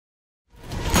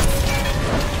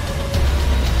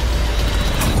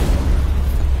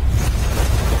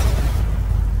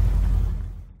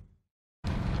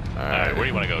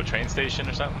station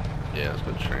or something? Yeah, let's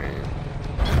go train.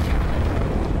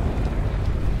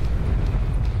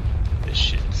 This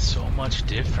shit's so much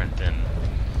different than...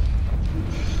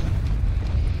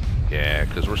 Yeah,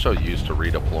 because we're so used to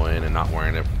redeploying and not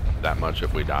worrying if that much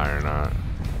if we die or not.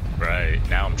 Right.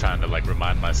 Now I'm trying to like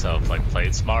remind myself, like, play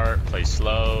it smart, play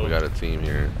slow. We got a team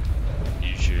here.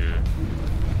 Use your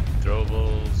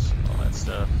throwables, all that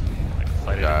stuff. Like,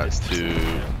 fight it at Got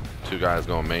distance. two guys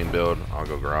going main build. I'll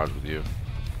go garage with you.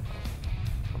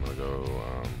 I'm gonna go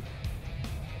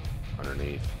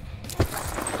underneath.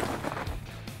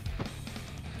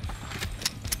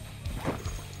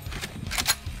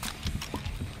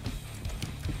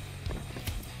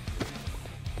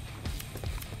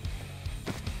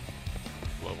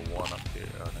 Level 1 up here.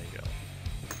 Oh, there you go.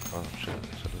 Oh shit.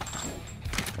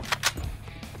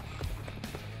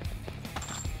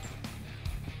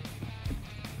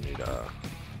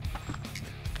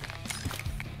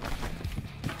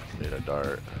 Need a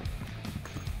dart.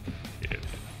 Yeah.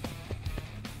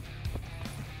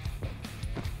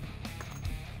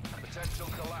 Potential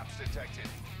collapse detected.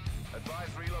 Advise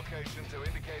relocation to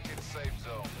indicated safe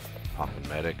zone. Popping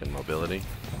medic and mobility.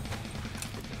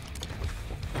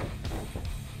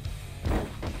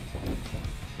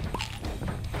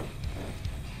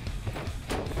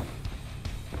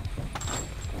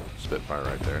 Spitfire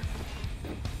right there.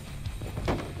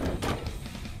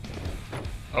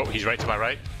 Oh, he's right to my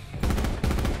right.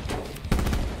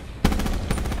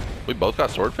 We both got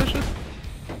swordfishes?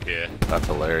 Yeah. That's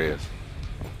hilarious.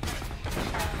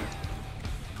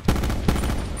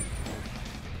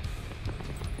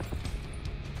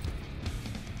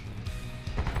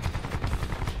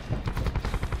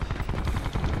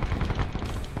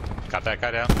 Got that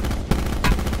guy down.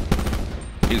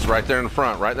 He's right there in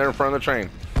front of the train.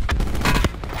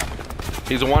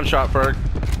 He's a one-shot, Ferg.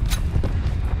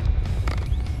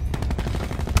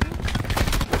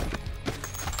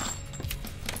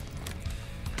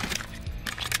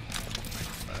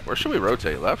 Where should we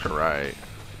rotate? Left or right?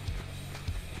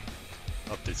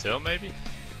 Up this hill, maybe?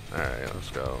 Alright, let's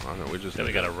go. I know we just. Then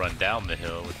we gotta run down the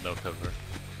hill with no cover.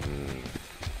 Mm.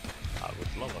 I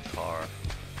would love a car.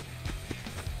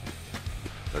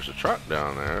 There's a truck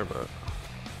down there, but.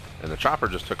 And the chopper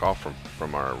just took off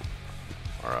from our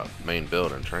main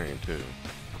build and train, too.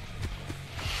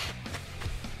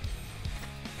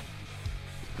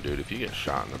 Dude, if you get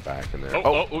shot in the back in there.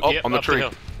 Oh, yep, on the up tree. The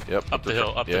hill. Yep. Up the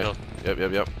hill, up the hill.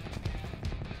 Yep.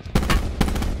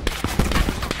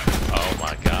 Oh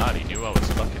my god, he knew I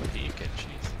was fucking peeking,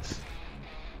 Jesus.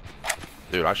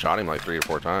 Dude, I shot him like 3 or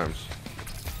 4 times.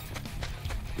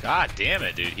 God damn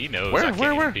it, dude, he knows Where, I can't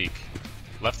where? even peek.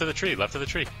 Left of the tree, left of the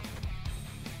tree.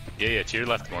 Yeah, to your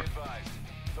left more.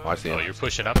 Oh, I see him. Oh, you're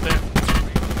pushing up there?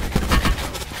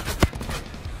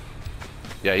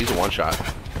 Yeah, he's a one-shot.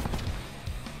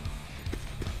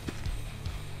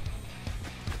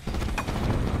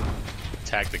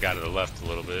 Tag the guy to the left a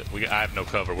little bit. I have no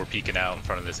cover. We're peeking out in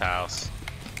front of this house.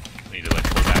 I need to like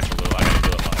pull back a little. I gotta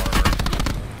build up my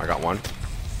armor. I got one.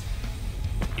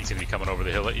 He's gonna be coming over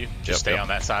the hill at you. Just stay on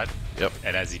that side. Yep.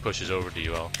 And as he pushes over to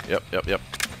you all. Yep. Where the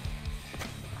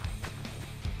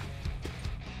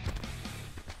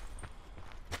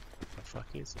fuck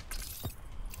is it?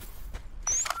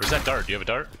 Where's that dart? Do you have a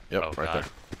dart? Yep, oh, right God.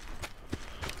 there.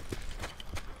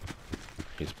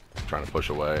 He's trying to push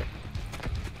away.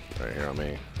 Right here on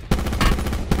me.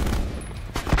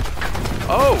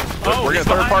 Oh! We're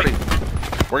getting third party.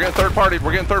 We're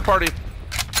getting third party.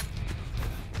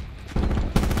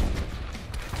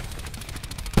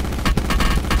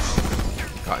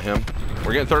 Got him.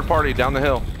 We're getting third party down the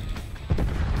hill.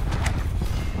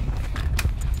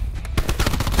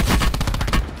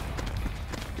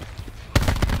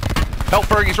 Help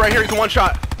Ferg, he's right here, he's a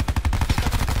one-shot.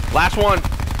 Last one.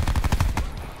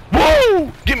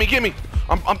 Woo! Gimme.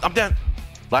 I'm dead.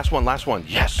 Last one.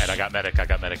 Yes. And I got medic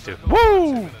too.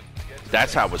 Woo!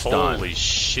 That's how it was done. Holy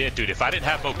shit, dude. If I didn't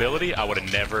have mobility, I would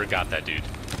have never got that dude.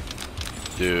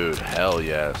 Dude, hell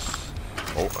yes.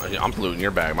 Oh, I'm looting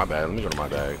your bag. My bad. Let me go to my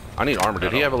bag. I need armor.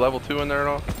 Did he have a level 2 in there at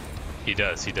all? He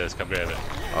does. Come grab it.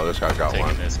 Oh, this guy's got Taking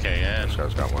one. this KN. This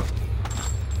guy's got one.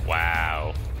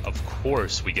 Wow. Of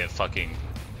course we get fucking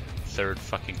third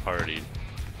fucking party.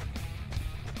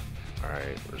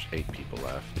 Alright, there's 8 people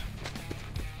left.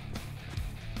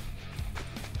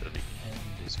 So the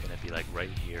end is gonna be like right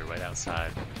here, right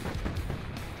outside.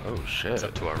 Oh shit. It's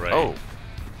up to our right. Oh.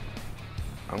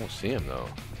 I don't see him though.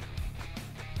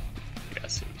 Yeah,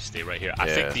 so you stay right here. I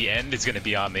think the end is gonna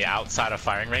be on the outside of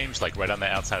firing range, like right on the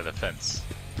outside of the fence.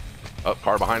 Oh,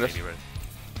 car behind us? Maybe right.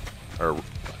 Or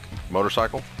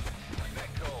motorcycle?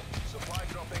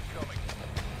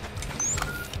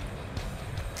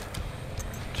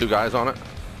 2 guys on it.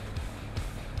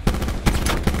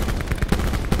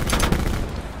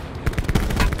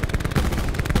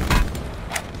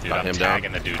 Dude, Got I'm him down.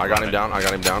 tagging the dude I got him running. down. I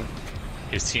got him down.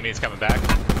 His teammate's coming back.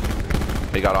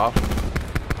 He got off.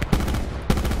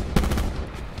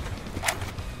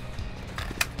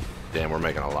 Damn, we're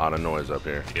making a lot of noise up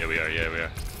here. Yeah, we are. Yeah, we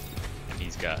are. And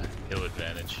he's got hill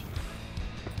advantage.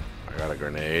 I got a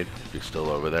grenade. He's still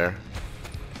over there.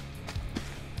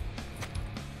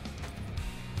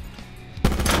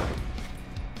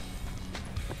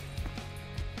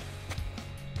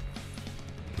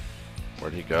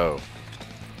 Where'd he go?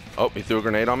 Oh, he threw a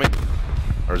grenade on me?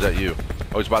 Or is that you?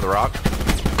 Oh, he's by the rock.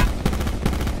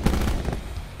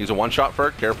 He's a one-shot,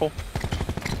 Ferg. Careful.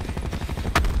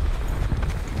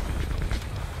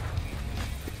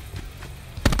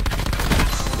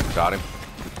 Got him.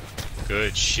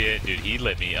 Good shit, dude. He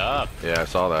lit me up. Yeah, I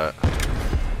saw that.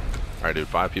 Alright, dude.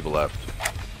 5 people left.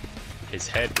 His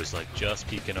head was like just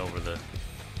peeking over the...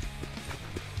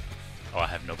 Oh, I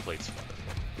have no plates.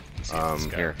 You see this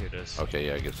guy? Here. Here it is. Okay,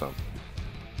 yeah, get some.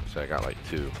 So I got like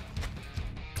 2.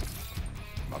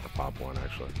 I'm about to pop one,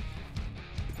 actually.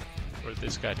 Where'd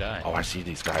this guy die? Oh, I see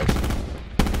these guys.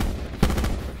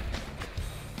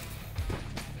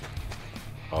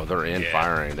 Oh, they're in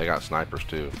firing. They got snipers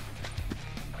too.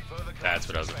 That's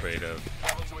what I was afraid of.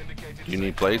 Do you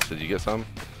need plates? Did you get some?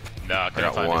 No, I I couldn't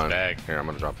got find one. his bag. Here, I'm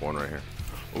gonna drop one right here.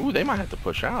 Ooh, they might have to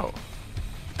push out.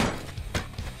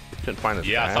 Couldn't find his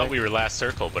Yeah, bag. I thought we were last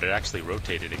circle, but it actually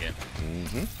rotated again.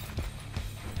 Mm-hmm.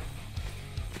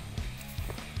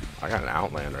 I got an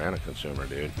Outlander and a Consumer,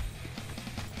 dude.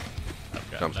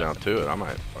 I've got Comes down nothing. to it, I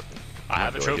might fucking... I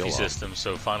have a do trophy heal off. system,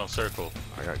 so final circle.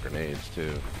 I got grenades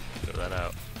too. Throw that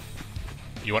out.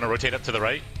 You want to rotate up to the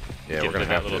right? Yeah, Get we're gonna into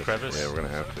that have little to. crevice? Yeah, we're gonna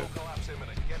have to.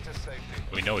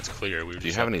 We know it's clear. We were Do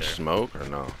you just have up any there. smoke or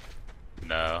no?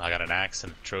 No, I got an axe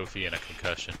and a trophy and a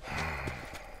concussion.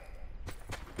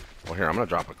 Well, here, I'm gonna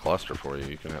drop a cluster for you.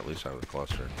 You can at least have the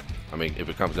cluster. I mean, if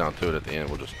it comes down to it at the end,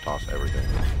 we'll just toss everything.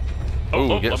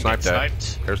 Ooh, I'm get sniped at.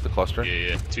 sniped. Here's the cluster.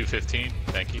 Yeah, 215.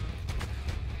 Thank you.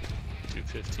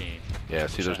 215. Yeah,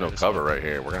 see, there's Try no this cover one. right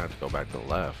here. We're gonna have to go back to the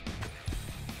left.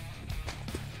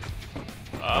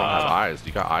 I don't have eyes.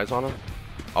 You got eyes on him?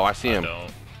 Oh, I see him Don't.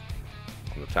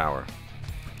 on the tower.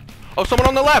 Oh, someone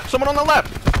on the left! Someone on the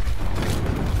left!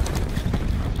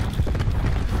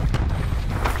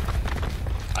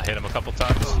 I hit him a couple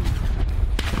times.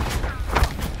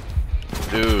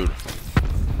 Dude.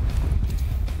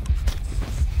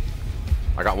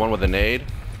 I got one with a nade.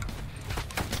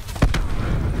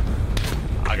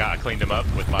 I cleaned him up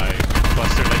with my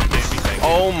cluster that you gave me. Thank you.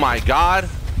 Oh my god.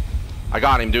 I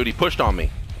got him, dude. He pushed on me.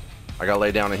 I gotta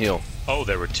lay down and heal. Oh,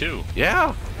 there were 2.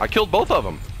 Yeah, I killed both of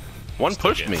them. One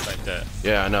Still pushed getting me. sniped at.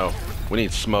 Yeah, I know. We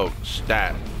need smoke.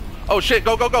 Stat. Oh shit,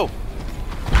 go, go, go!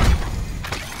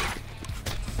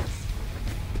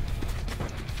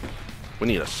 We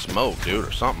need a smoke, dude,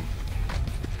 or something.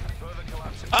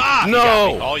 Ah! No! You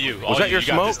got me. All you. All Was that you. your You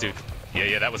got this, smoke? dude.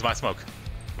 Yeah, that was my smoke.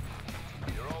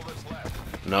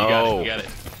 No. You got it.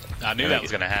 I knew that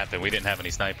was gonna happen. We didn't have any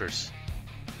snipers.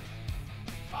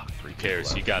 Fuck, 3 Who cares?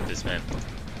 people You got this, man. left.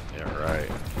 Yeah, right.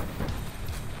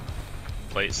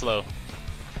 Play it slow.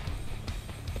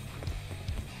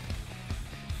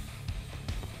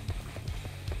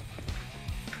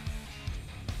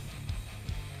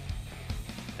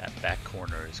 That back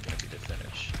corner is gonna be the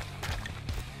finish.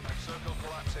 Circle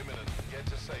collapse imminent. Get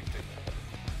to safety.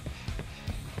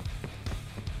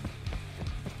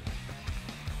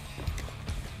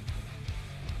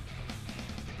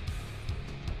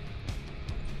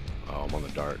 Oh, I'm on the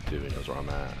dart too. He knows where I'm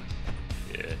at.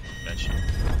 Yeah, mention.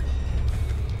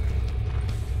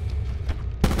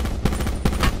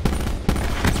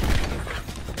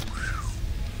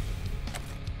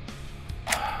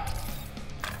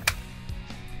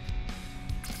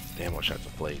 Damn, I wish I had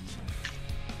some plates.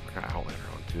 I got Outlander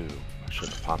on too. I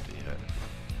shouldn't have popped it yet.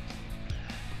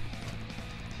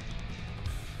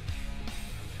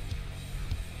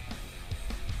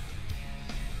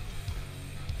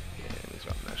 Yeah, he's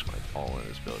got mesh might all in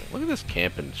his building. Look at this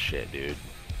camping shit, dude.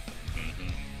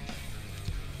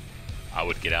 I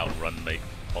would get out and run like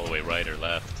all the way right or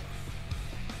left.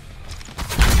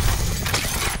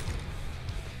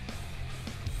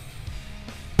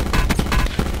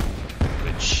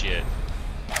 Good shit.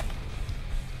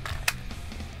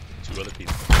 2 other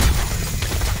people.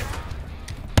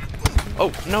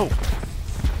 Oh, no!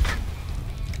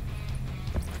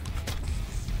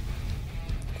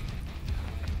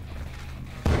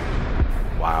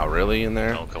 Wow, really in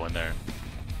there? Don't go in there.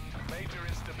 Major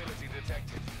instability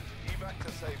detected. Evac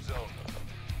to safe zone.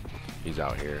 He's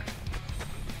out here.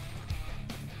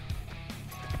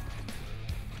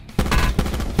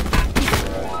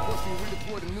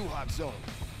 toward the new hop zone.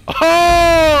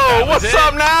 Oh, what's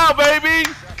up now, baby?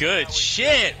 Good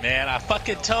shit, man. I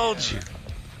fucking told you.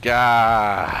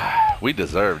 God, we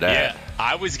deserve that. Yeah,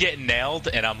 I was getting nailed,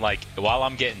 and I'm like, while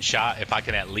I'm getting shot, if I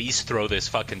can at least throw this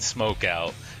fucking smoke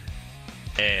out.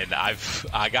 And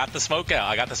I got the smoke out.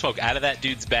 I got the smoke out of that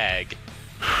dude's bag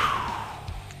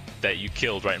that you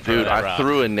killed right in front of that rock. I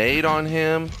threw a nade on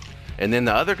him, and then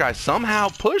the other guy somehow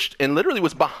pushed and literally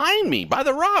was behind me by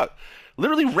the rock.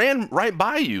 Literally ran right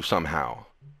by you somehow.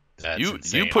 That's you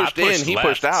insane. pushed in, he left.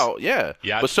 pushed out. Yeah,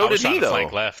 yeah, but so did he though.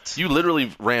 Flank left. You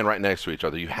literally ran right next to each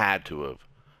other. You had to have.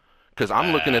 Because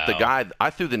I'm looking at the guy. I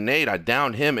threw the nade. I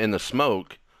downed him in the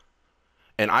smoke,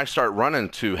 and I start running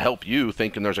to help you,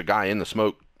 thinking there's a guy in the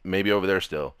smoke, maybe over there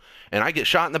still. And I get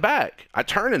shot in the back. I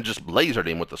turn and just lasered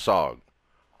him with the SOG.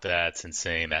 That's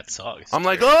insane. That SOG. I'm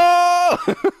like,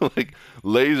 oh, like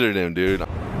lasered him, dude.